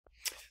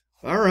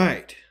All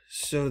right,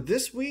 so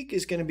this week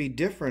is going to be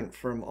different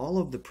from all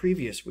of the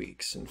previous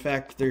weeks. In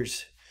fact,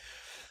 there's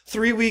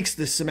 3 weeks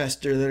this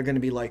semester that are going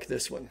to be like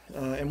this one.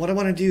 And what I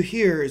want to do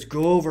here is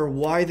go over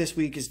why this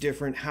week is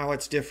different, how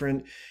it's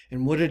different,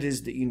 and what it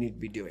is that you need to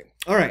be doing.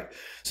 All right,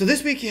 so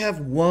this week you have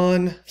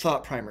one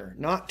thought primer,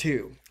 not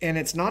two. And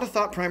it's not a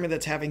thought primer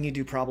that's having you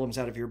do problems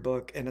out of your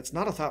book, and it's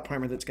not a thought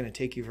primer that's going to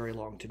take you very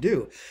long to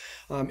do.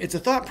 It's a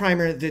thought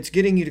primer that's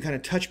getting you to kind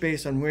of touch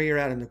base on where you're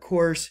at in the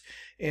course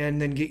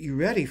and then get you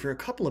ready for a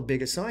couple of big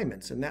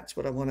assignments. And that's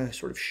what I want to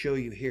sort of show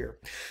you here.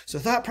 So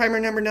thought primer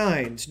number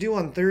 9 is due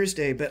on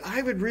Thursday, but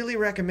I would really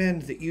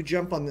recommend that you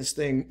jump on this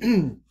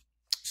thing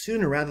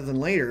sooner rather than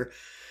later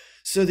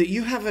so that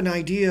you have an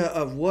idea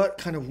of what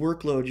kind of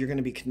workload you're going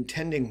to be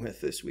contending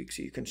with this week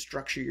so you can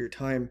structure your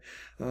time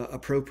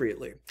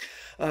appropriately.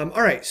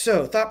 All right,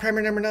 so thought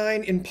primer number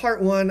 9. In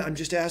part 1, I'm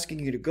just asking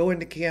you to go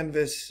into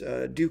Canvas,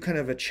 do kind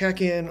of a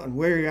check-in on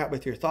where you're at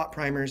with your thought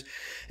primers,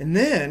 and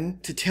then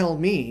to tell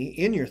me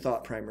in your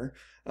thought primer,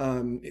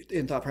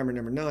 in thought primer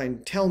number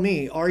 9, tell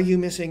me, are you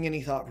missing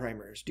any thought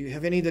primers? Do you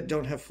have any that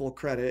don't have full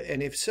credit?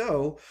 And if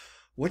so,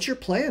 what's your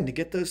plan to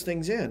get those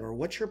things in? Or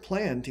what's your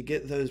plan to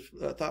get those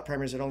thought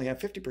primers that only have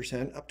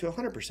 50% up to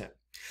 100%? And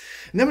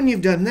then when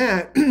you've done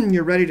that,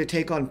 you're ready to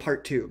take on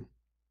part 2.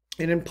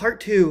 And in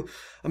part 2,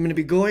 I'm going to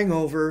be going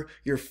over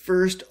your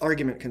first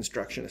argument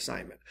construction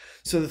assignment.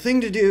 So the thing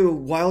to do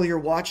while you're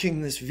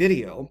watching this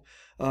video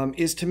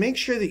is to make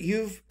sure that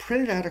you've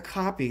printed out a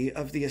copy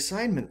of the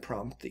assignment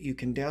prompt that you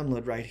can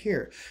download right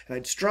here. And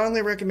I'd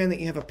strongly recommend that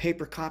you have a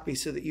paper copy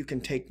so that you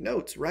can take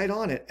notes right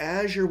on it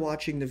as you're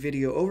watching the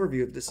video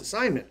overview of this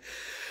assignment.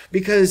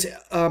 Because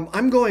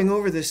I'm going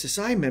over this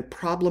assignment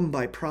problem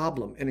by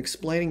problem and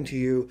explaining to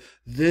you,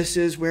 this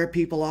is where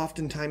people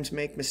oftentimes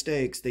make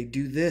mistakes. They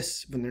do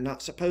this when they're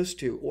not supposed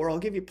to. Or I'll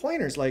give you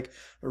pointers like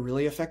a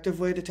really effective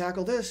way to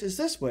tackle this is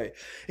this way.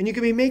 And you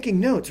can be making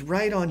notes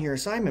right on your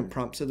assignment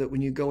prompt so that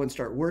when you go and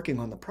start working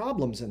on the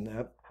problems in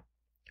that,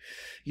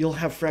 you'll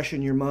have fresh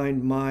in your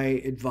mind my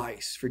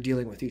advice for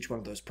dealing with each one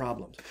of those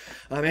problems.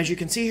 As you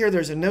can see here,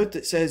 there's a note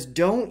that says,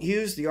 don't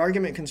use the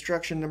argument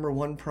construction number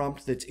 1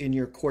 prompt that's in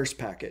your course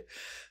packet.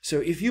 So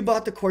if you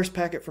bought the course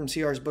packet from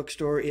CR's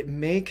bookstore, it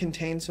may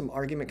contain some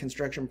argument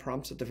construction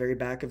prompts at the very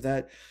back of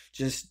that.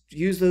 Just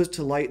use those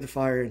to light the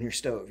fire in your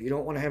stove. You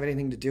don't want to have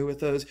anything to do with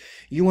those.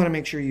 You want to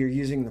make sure you're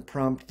using the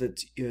prompt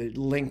that's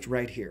linked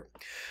right here.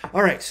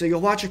 All right, so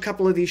you'll watch a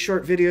couple of these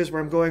short videos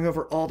where I'm going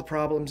over all the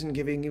problems and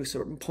giving you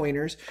sort of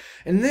pointers.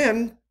 And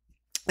then,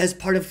 as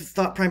part of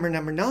thought primer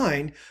number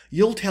 9,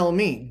 you'll tell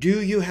me,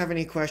 do you have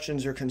any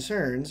questions or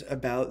concerns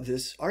about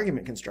this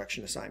argument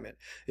construction assignment?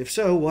 If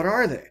so, what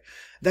are they?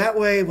 That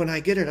way, when I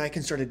get it, I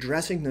can start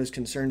addressing those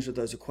concerns or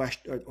those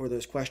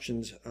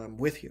questions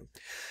with you.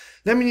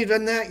 Then when you've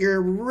done that, you're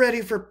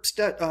ready for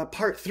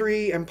part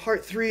 3, and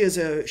part 3 is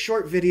a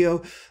short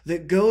video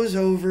that goes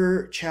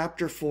over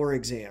chapter 4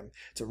 exam.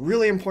 It's a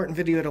really important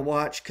video to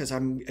watch because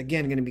I'm,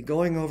 again, going to be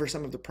going over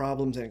some of the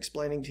problems and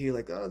explaining to you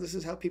like, oh, this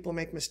is how people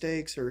make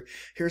mistakes, or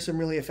here's some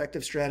really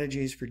effective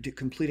strategies for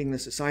completing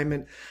this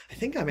assignment. I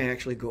think I may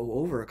actually go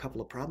over a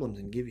couple of problems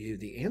and give you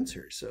the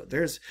answers. So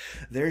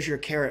there's your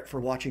carrot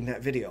for watching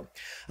that video.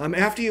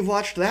 After you've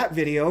watched that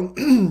video,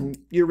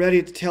 you're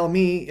ready to tell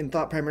me in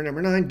thought primer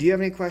number 9, do you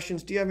have any questions?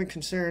 Do you have any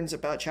concerns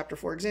about chapter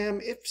 4 exam?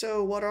 If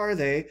so, what are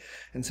they?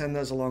 And send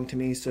those along to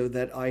me so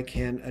that I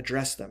can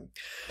address them.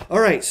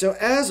 All right, so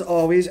as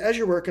always, as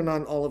you're working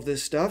on all of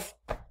this stuff,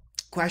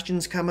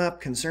 questions come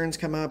up, concerns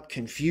come up,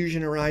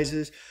 confusion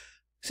arises,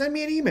 send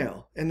me an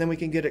email and then we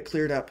can get it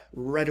cleared up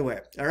right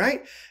away. All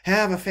right,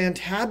 have a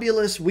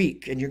fantabulous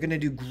week and you're going to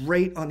do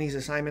great on these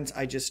assignments.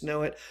 I just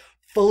know it.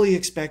 Fully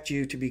expect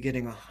you to be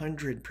getting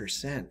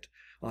 100%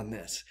 on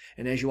this.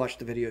 And as you watch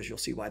the videos, you'll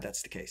see why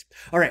that's the case.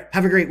 All right,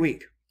 have a great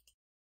week.